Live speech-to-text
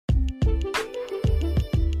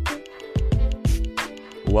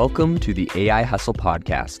Welcome to the AI Hustle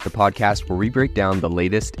Podcast, the podcast where we break down the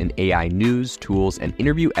latest in AI news, tools, and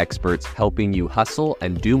interview experts helping you hustle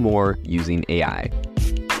and do more using AI.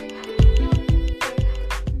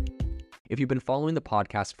 If you've been following the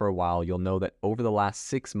podcast for a while, you'll know that over the last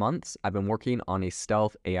 6 months, I've been working on a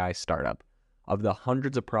stealth AI startup. Of the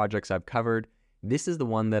hundreds of projects I've covered, this is the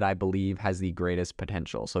one that I believe has the greatest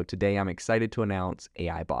potential. So today I'm excited to announce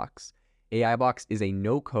AIBox. AIBox is a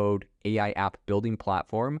no-code AI app building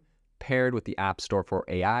platform paired with the App Store for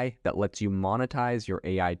AI that lets you monetize your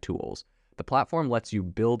AI tools. The platform lets you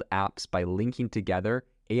build apps by linking together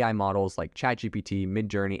AI models like ChatGPT,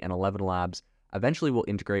 Midjourney, and 11 Labs. Eventually will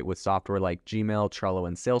integrate with software like Gmail, Trello,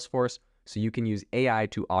 and Salesforce, so you can use AI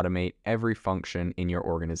to automate every function in your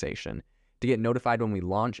organization. To get notified when we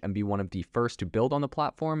launch and be one of the first to build on the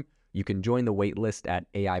platform, you can join the waitlist at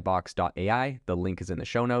aibox.ai. The link is in the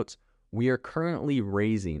show notes. We are currently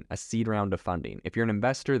raising a seed round of funding. If you're an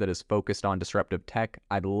investor that is focused on disruptive tech,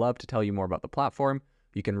 I'd love to tell you more about the platform.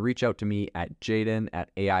 You can reach out to me at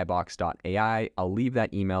jaden@aibox.ai. I'll leave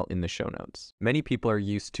that email in the show notes. Many people are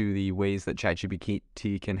used to the ways that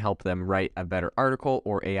ChatGPT can help them write a better article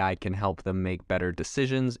or AI can help them make better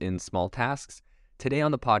decisions in small tasks. Today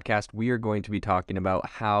on the podcast, we are going to be talking about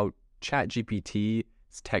how ChatGPT's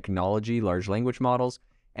technology, large language models,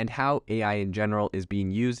 and how AI in general is being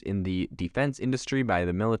used in the defense industry by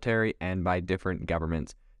the military and by different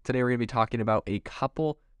governments. Today we're going to be talking about a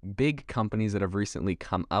couple big companies that have recently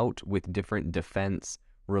come out with different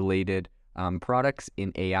defense-related products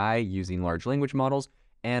in AI using large language models,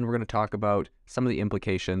 and we're going to talk about some of the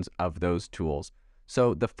implications of those tools.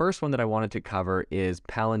 So the first one that I wanted to cover is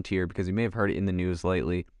Palantir, because you may have heard it in the news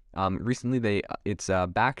lately. Recently, it's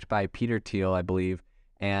backed by Peter Thiel, I believe,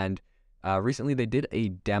 and recently they did a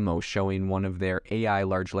demo showing one of their AI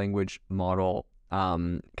large language model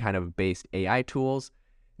kind of based AI tools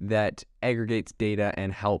that aggregates data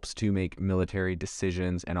and helps to make military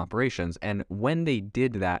decisions and operations. And when they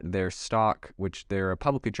did that, their stock, which they're a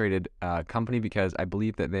publicly traded company because I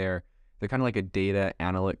believe that they're kind of like a data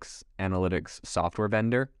analytics software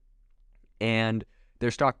vendor, and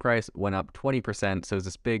their stock price went up 20%. So it was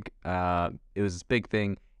this big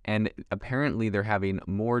thing. And apparently they're having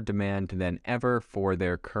more demand than ever for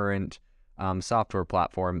their current software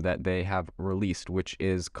platform that they have released, which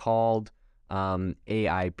is called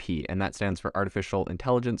AIP, and that stands for Artificial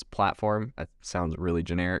Intelligence Platform. That sounds really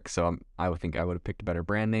generic, so I would think I would have picked a better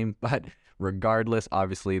brand name. But regardless,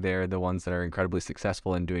 obviously they're the ones that are incredibly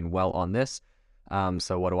successful and doing well on this.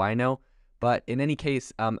 So what do I know? But in any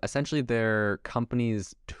case, essentially their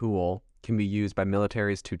company's tool can be used by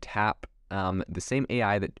militaries to tap the same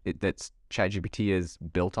AI that ChatGPT is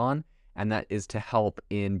built on, and that is to help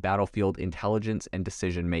in battlefield intelligence and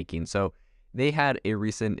decision making. So they had a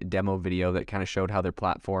recent demo video that kind of showed how their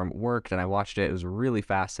platform worked, and I watched it. It was really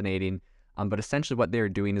fascinating. But essentially what they're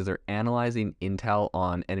doing is they're analyzing intel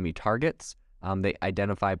on enemy targets. They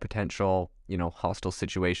identify potential, hostile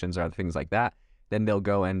situations or other things like that. Then they'll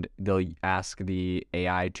go and they'll ask the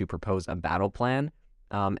AI to propose a battle plan.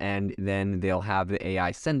 And then they'll have the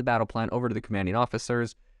AI send the battle plan over to the commanding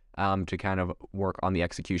officers to kind of work on the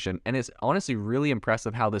execution. And it's honestly really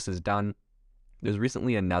impressive how this is done. There's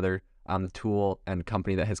recently another tool and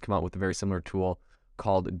company that has come out with a very similar tool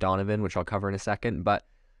called Donovan, which I'll cover in a second. But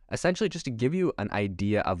essentially just to give you an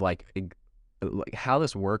idea of like how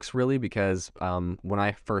this works really, because when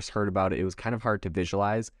I first heard about it, it was kind of hard to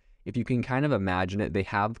visualize. If you can kind of imagine it, they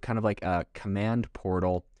have kind of like a command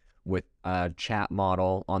portal with a chat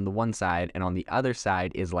model on the one side, and on the other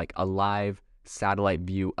side is like a live satellite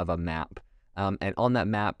view of a map. And on that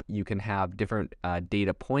map, you can have different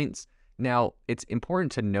data points. Now, it's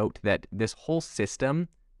important to note that this whole system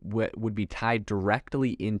would be tied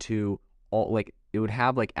directly into all, like it would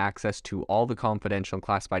have like access to all the confidential and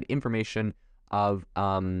classified information of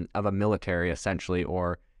a military essentially,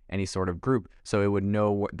 or any sort of group. So it would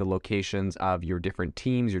know what the locations of your different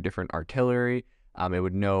teams, your different artillery. It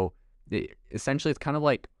would know, essentially it's kind of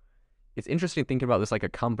like, it's interesting thinking about this like a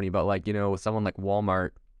company, but like, someone like Walmart,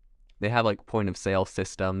 they have like point of sale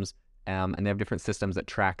systems, and they have different systems that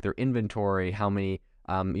track their inventory, how many,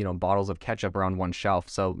 bottles of ketchup are on one shelf.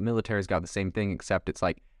 So military's got the same thing, except it's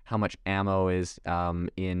like how much ammo is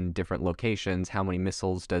in different locations, how many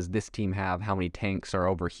missiles does this team have, how many tanks are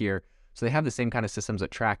over here. So they have the same kind of systems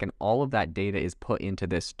that track, and all of that data is put into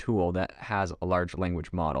this tool that has a large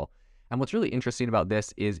language model. And what's really interesting about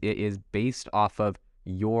this is it is based off of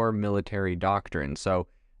your military doctrine. So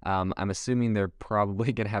I'm assuming they're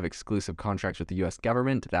probably going to have exclusive contracts with the U.S.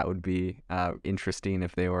 government. That would be interesting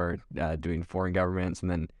if they were doing foreign governments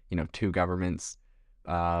and then, two governments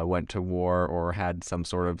went to war or had some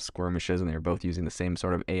sort of skirmishes, and they were both using the same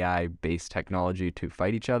sort of AI-based technology to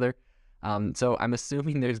fight each other. So I'm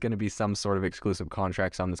assuming there's going to be some sort of exclusive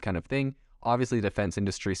contracts on this kind of thing. Obviously, the defense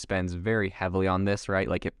industry spends very heavily on this, right?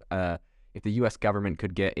 Like if the U.S. government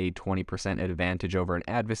could get a 20% advantage over an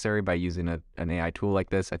adversary by using an AI tool like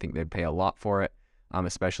this, I think they'd pay a lot for it,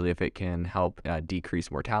 especially if it can help decrease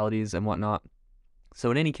mortalities and whatnot. So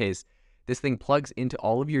in any case, this thing plugs into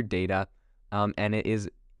all of your data, and it is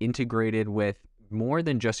integrated with more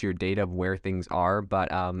than just your data of where things are, but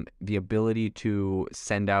the ability to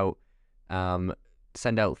send out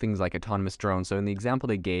things like autonomous drones. So in the example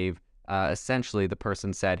they gave, essentially the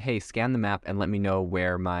person said, hey, scan the map and let me know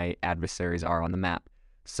where my adversaries are on the map.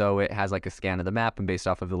 So it has like a scan of the map, and based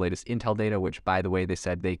off of the latest intel data, which by the way, they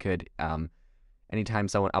said they could, anytime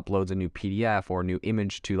someone uploads a new PDF or a new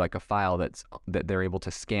image to like a file that they're able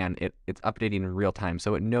to scan, it's updating in real time.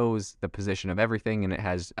 So it knows the position of everything, and it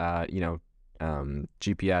has,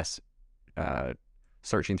 GPS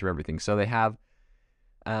searching through everything. So they have,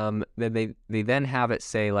 they then have it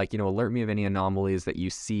say like, alert me of any anomalies that you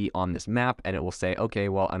see on this map, and it will say, okay,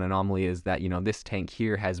 well, an anomaly is that, this tank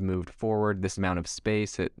here has moved forward this amount of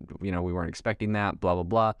space. We weren't expecting that, blah, blah,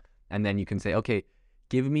 blah. And then you can say, okay,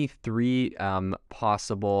 give me 3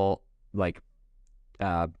 possible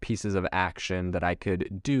pieces of action that I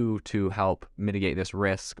could do to help mitigate this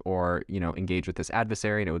risk or, engage with this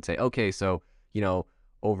adversary. And it would say, okay, so,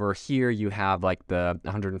 over here you have like the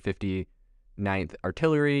 159th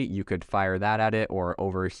Artillery, you could fire that at it, or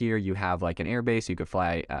over here you have like an airbase, you could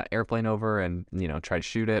fly airplane over and, try to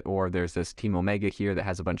shoot it, or there's this Team Omega here that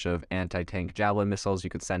has a bunch of anti-tank Javelin missiles, you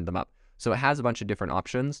could send them up. So it has a bunch of different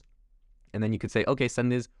options. And then you could say, okay, send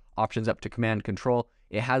these options up to command control.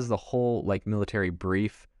 It has the whole like military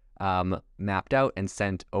brief mapped out and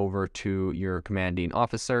sent over to your commanding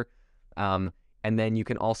officer. And then you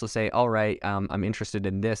can also say, all right, I'm interested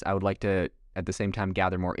in this. I would like to, at the same time,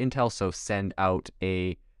 gather more intel. So send out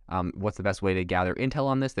what's the best way to gather intel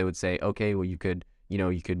on this? They would say, okay, well, you could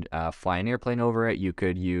fly an airplane over it. You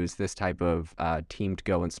could use this type of team to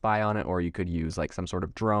go and spy on it, or you could use like some sort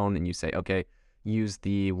of drone, and you say, okay, use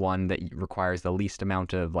the one that requires the least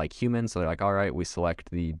amount of like humans. So they're like, all right, we select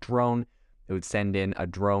the drone. It would send in a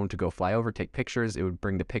drone to go fly over, take pictures. It would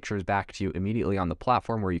bring the pictures back to you immediately on the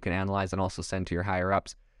platform, where you can analyze and also send to your higher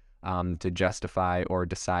ups to justify or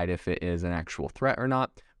decide if it is an actual threat or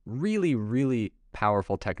not. Really, really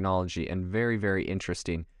powerful technology and very, very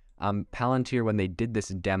interesting. Palantir, when they did this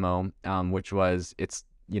demo, which was, it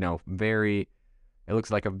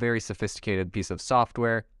looks like a very sophisticated piece of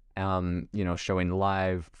software, showing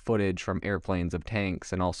live footage from airplanes of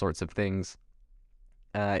tanks and all sorts of things.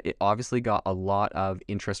 It obviously got a lot of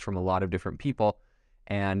interest from a lot of different people,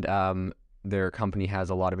 and their company has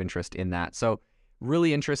a lot of interest in that. So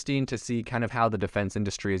really interesting to see kind of how the defense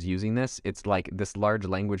industry is using this. It's like this large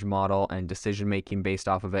language model and decision making based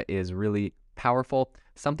off of it is really powerful.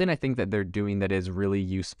 Something I think that they're doing that is really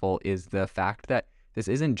useful is the fact that this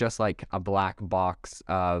isn't just like a black box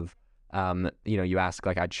of you ask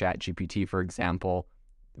like a ChatGPT, for example,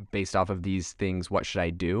 based off of these things, what should I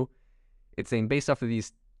do? It's saying based off of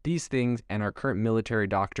these things and our current military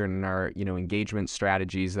doctrine and our, engagement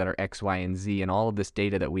strategies that are X, Y, and Z, and all of this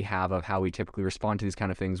data that we have of how we typically respond to these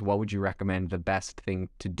kind of things, what would you recommend the best thing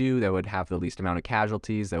to do that would have the least amount of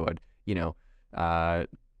casualties, that would,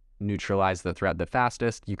 neutralize the threat the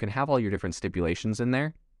fastest? You can have all your different stipulations in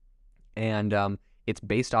there. And it's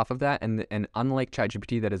based off of that. And unlike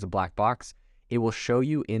ChatGPT, that is a black box, it will show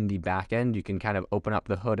you in the back end. You can kind of open up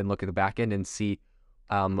the hood and look at the back end and see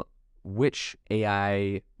which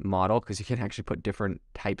AI model, because you can actually put different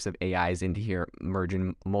types of AIs into here,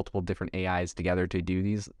 merging multiple different AIs together to do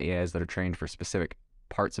these AIs that are trained for specific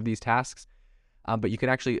parts of these tasks. But you can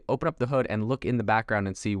actually open up the hood and look in the background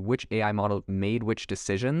and see which AI model made which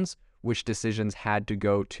decisions had to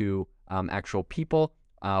go to actual people,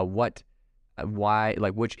 why,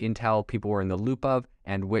 like which intel people were in the loop of,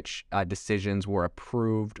 and which decisions were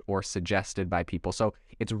approved or suggested by people. So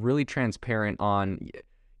it's really transparent on,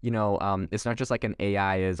 it's not just like an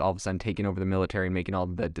AI is all of a sudden taking over the military and making all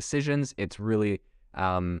the decisions. It's really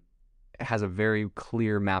has a very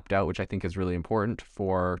clear mapped out, which I think is really important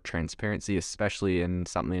for transparency, especially in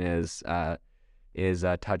something as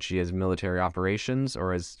touchy as military operations,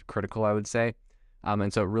 or as critical, I would say.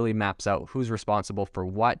 And so it really maps out who's responsible for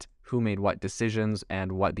what, who made what decisions,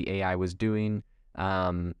 and what the AI was doing.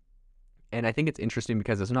 And I think it's interesting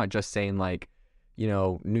because it's not just saying like,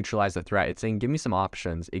 neutralize the threat. It's saying, give me some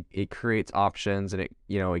options. It creates options, and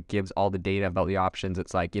it gives all the data about the options.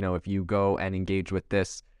 It's like, if you go and engage with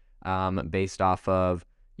this based off of,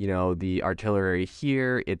 the artillery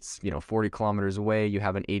here, it's 40 kilometers away. You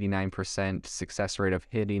have an 89% success rate of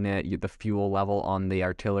hitting it. The fuel level on the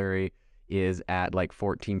artillery is at like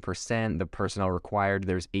 14%. The personnel required,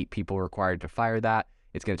 there's 8 people required to fire that.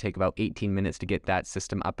 It's going to take about 18 minutes to get that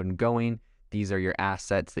system up and going. These are your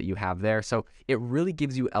assets that you have there. So it really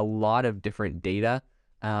gives you a lot of different data.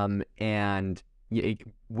 And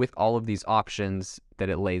with all of these options that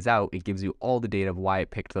it lays out, it gives you all the data of why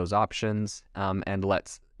it picked those options, and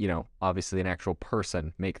lets, obviously an actual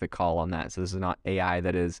person make the call on that. So this is not AI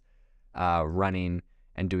that is running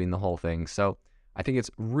and doing the whole thing. So I think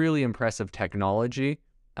it's really impressive technology.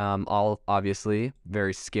 All obviously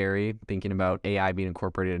very scary thinking about AI being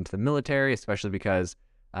incorporated into the military, especially because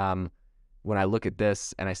when I look at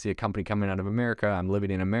this and I see a company coming out of America, I'm living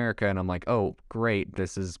in America, and I'm like, oh, great,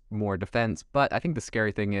 this is more defense. But I think the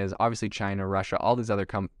scary thing is obviously China, Russia, all these other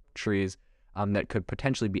countries that could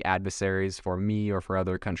potentially be adversaries for me or for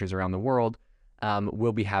other countries around the world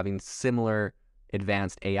will be having similar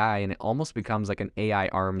advanced AI, and it almost becomes like an AI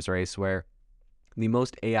arms race where the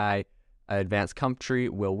most AI advanced country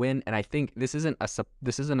will win. And I think this isn't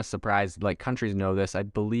a surprise. Like, countries know this. I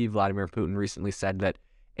believe Vladimir Putin recently said that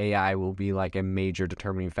AI will be like a major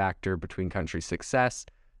determining factor between countries' success.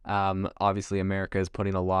 Obviously, America is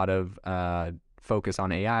putting a lot of focus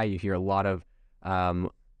on AI. You hear a lot of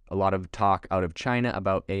talk out of China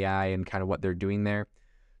about AI and kind of what they're doing there.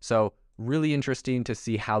 So really interesting to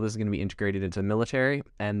see how this is going to be integrated into the military,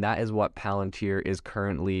 and that is what Palantir is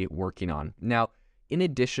currently working on. Now, in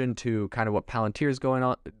addition to kind of what Palantir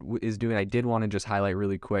is doing, I did want to just highlight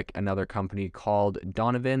really quick another company called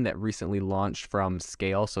Donovan that recently launched from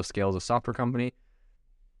Scale. So Scale is a software company.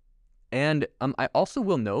 And I also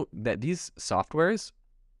will note that these softwares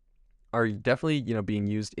are definitely, being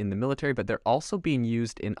used in the military, but they're also being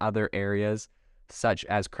used in other areas such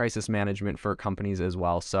as crisis management for companies as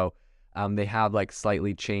well. So they have like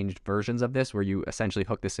slightly changed versions of this where you essentially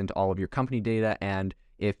hook this into all of your company data, and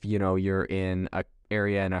if you're in a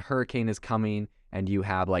area and a hurricane is coming and you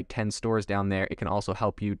have like 10 stores down there, it can also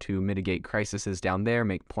help you to mitigate crises down there,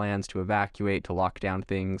 make plans to evacuate, to lock down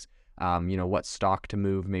things, what stock to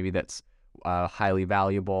move, maybe that's highly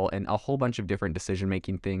valuable, and a whole bunch of different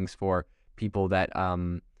decision-making things for people that,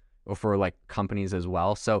 or for like companies as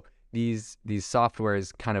well. So these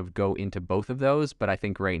softwares kind of go into both of those, but I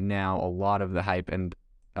think right now a lot of the hype and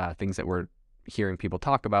things that we're hearing people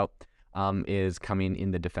talk about is coming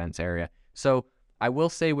in the defense area. So I will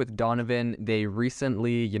say with Donovan, they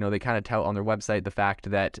recently, they kind of tout on their website the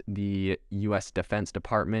fact that the U.S. Defense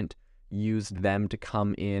Department used them to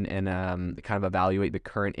come in and kind of evaluate the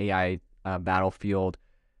current AI battlefield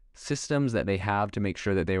systems that they have to make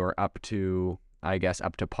sure that they were up to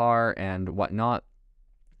par and whatnot.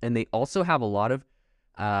 And they also have a lot of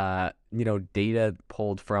data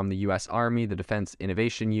pulled from the U.S. Army, the Defense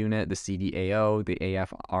Innovation Unit, the CDAO, the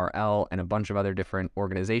AFRL, and a bunch of other different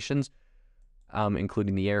organizations,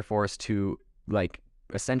 including the Air Force, to like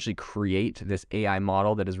essentially create this AI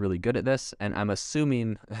model that is really good at this. And I'm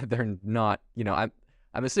assuming they're not,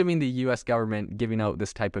 I'm assuming the U.S. government giving out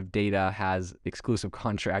this type of data has exclusive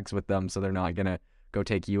contracts with them, so they're not going to go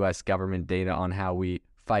take U.S. government data on how we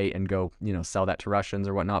fight and go, sell that to Russians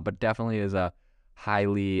or whatnot. But definitely is a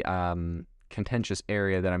highly contentious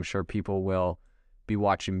area that I'm sure people will be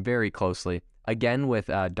watching very closely. Again, with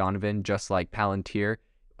Donovan, just like Palantir,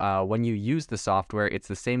 when you use the software, it's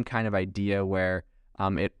the same kind of idea where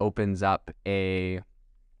it'll open up a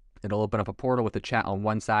portal with a chat on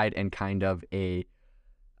one side and kind of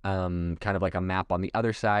like a map on the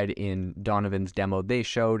other side. In Donovan's demo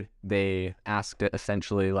they asked it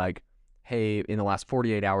essentially like, hey, in the last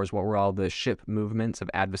 48 hours, what were all the ship movements of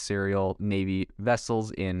adversarial Navy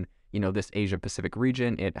vessels in, this Asia Pacific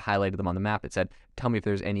region? It highlighted them on the map. It said, tell me if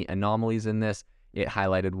there's any anomalies in this. It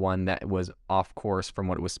highlighted one that was off course from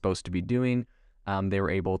what it was supposed to be doing. They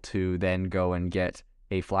were able to then go and get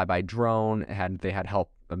a flyby drone. They had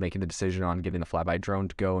help making the decision on getting the flyby drone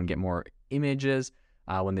to go and get more images.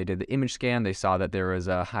 When they did the image scan, they saw that there was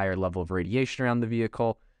a higher level of radiation around the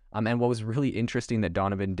vehicle. And what was really interesting that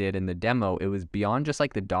Donovan did in the demo, it was beyond just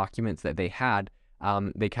like the documents that they had.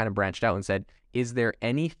 They kind of branched out and said, is there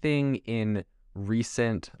anything in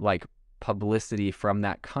recent like publicity from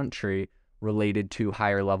that country related to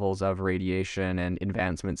higher levels of radiation and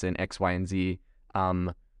advancements in X, Y, and Z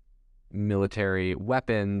military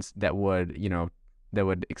weapons that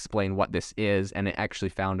would explain what this is? And it actually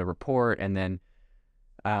found a report, and then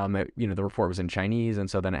the report was in Chinese, and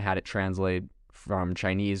so then it had it translated from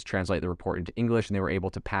Chinese, translate the report into English, and they were able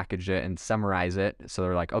to package it and summarize it. So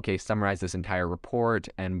they're like, okay, summarize this entire report,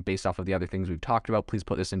 and based off of the other things we've talked about, please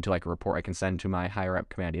put this into like a report I can send to my higher up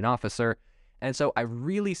commanding officer. And so I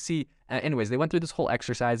really see, anyways, they went through this whole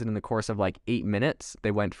exercise, and in the course of like 8 minutes,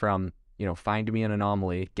 they went from, find me an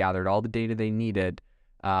anomaly, gathered all the data they needed,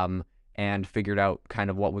 and figured out kind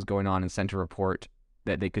of what was going on and sent a report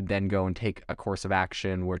that they could then go and take a course of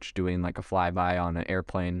action, which doing like a flyby on an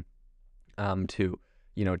airplane to,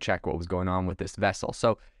 check what was going on with this vessel.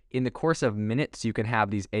 So in the course of minutes, you can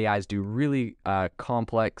have these AIs do really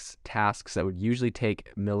complex tasks that would usually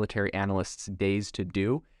take military analysts days to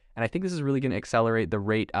do. And I think this is really going to accelerate the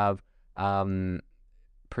rate of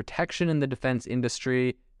protection in the defense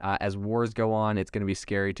industry. As wars go on, it's going to be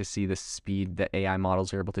scary to see the speed that AI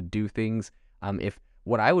models are able to do things. If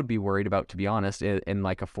what I would be worried about, to be honest, in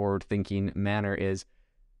like a forward-thinking manner is,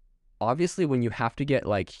 obviously when you have to get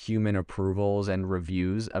like human approvals and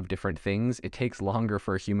reviews of different things, it takes longer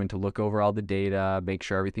for a human to look over all the data, make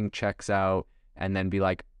sure everything checks out, and then be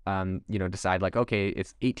like, decide like, okay,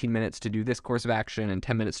 it's 18 minutes to do this course of action and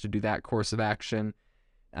 10 minutes to do that course of action.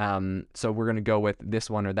 So we're going to go with this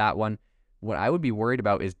one or that one. What I would be worried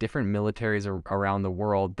about is different militaries around the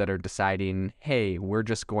world that are deciding, hey, we're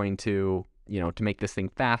just going to, to make this thing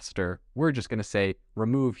faster, we're just going to say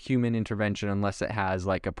remove human intervention unless it has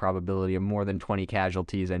like a probability of more than 20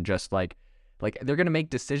 casualties, and just like they're going to make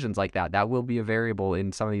decisions like that. That will be a variable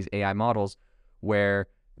in some of these AI models where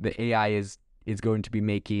the AI is going to be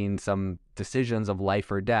making some decisions of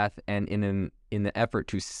life or death, and in the effort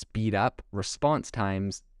to speed up response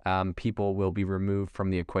times, people will be removed from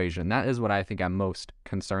the equation. That is what I think I'm most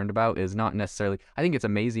concerned about, is not necessarily, I think it's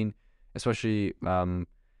amazing, especially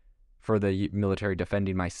for the military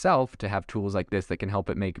defending myself, to have tools like this that can help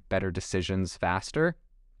it make better decisions faster.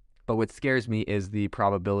 But what scares me is the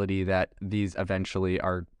probability that these eventually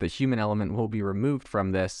the human element will be removed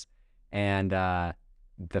from this, and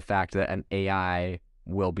the fact that an AI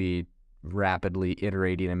will be rapidly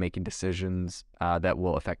iterating and making decisions that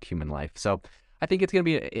will affect human life. So I think it's going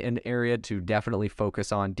to be an area to definitely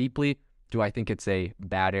focus on deeply. Do I think it's a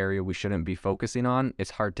bad area we shouldn't be focusing on? It's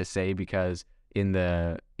hard to say, because in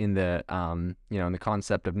the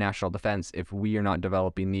concept of national defense, if we are not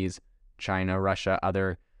developing these, China, Russia,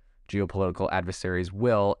 other geopolitical adversaries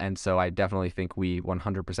will. And so I definitely think we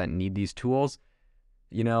 100% need these tools.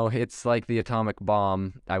 It's like the atomic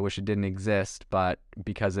bomb. I wish it didn't exist, but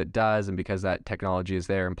because it does, and because that technology is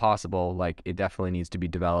there and possible, like, it definitely needs to be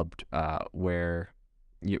developed where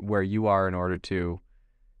you are in order to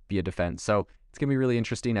be a defense. So it's going to be really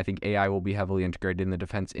interesting. I think AI will be heavily integrated in the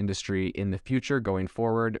defense industry in the future going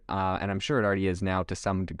forward, and I'm sure it already is now to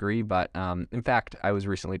some degree. But in fact, I was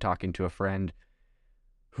recently talking to a friend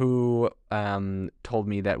who told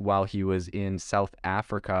me that while he was in South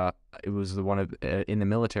Africa, it was in the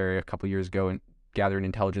military a couple years ago, and gathering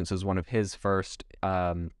intelligence was one of his first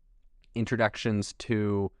introductions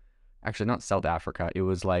to, actually not South Africa, it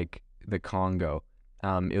was like the Congo.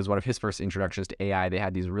 It was one of his first introductions to AI. They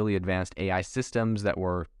had these really advanced AI systems that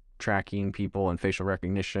were tracking people and facial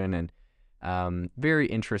recognition, and very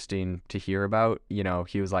interesting to hear about.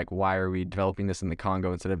 He was like, why are we developing this in the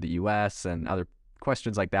Congo instead of the US, and other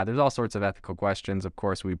questions like that. There's all sorts of ethical questions. Of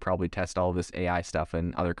course, we probably test all of this AI stuff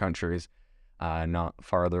in other countries, not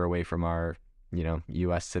farther away from our,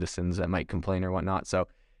 US citizens that might complain or whatnot. So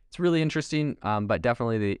it's really interesting, but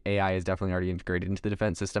definitely the AI is definitely already integrated into the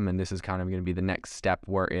defense system, and this is kind of going to be the next step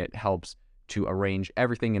where it helps to arrange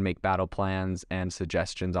everything and make battle plans and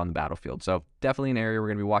suggestions on the battlefield. So definitely an area we're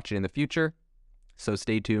going to be watching in the future. So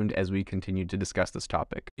stay tuned as we continue to discuss this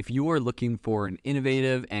topic. If you are looking for an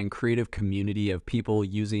innovative and creative community of people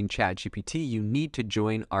using ChatGPT, you need to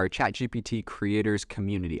join our ChatGPT creators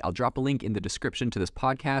community. I'll drop a link in the description to this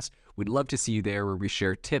podcast. We'd love to see you there, where we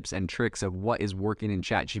share tips and tricks of what is working in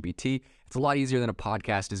ChatGPT. It's a lot easier than a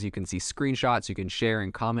podcast, as you can see screenshots, you can share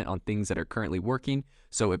and comment on things that are currently working.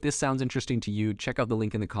 So if this sounds interesting to you, check out the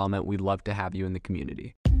link in the comment. We'd love to have you in the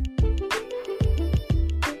community.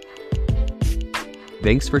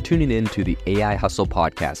 Thanks for tuning in to the AI Hustle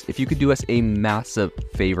podcast. If you could do us a massive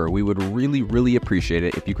favor, we would really, really appreciate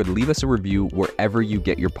it if you could leave us a review wherever you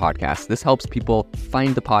get your podcasts. This helps people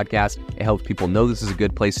find the podcast. It helps people know this is a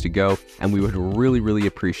good place to go. And we would really, really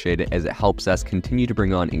appreciate it, as it helps us continue to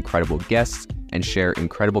bring on incredible guests and share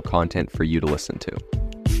incredible content for you to listen to.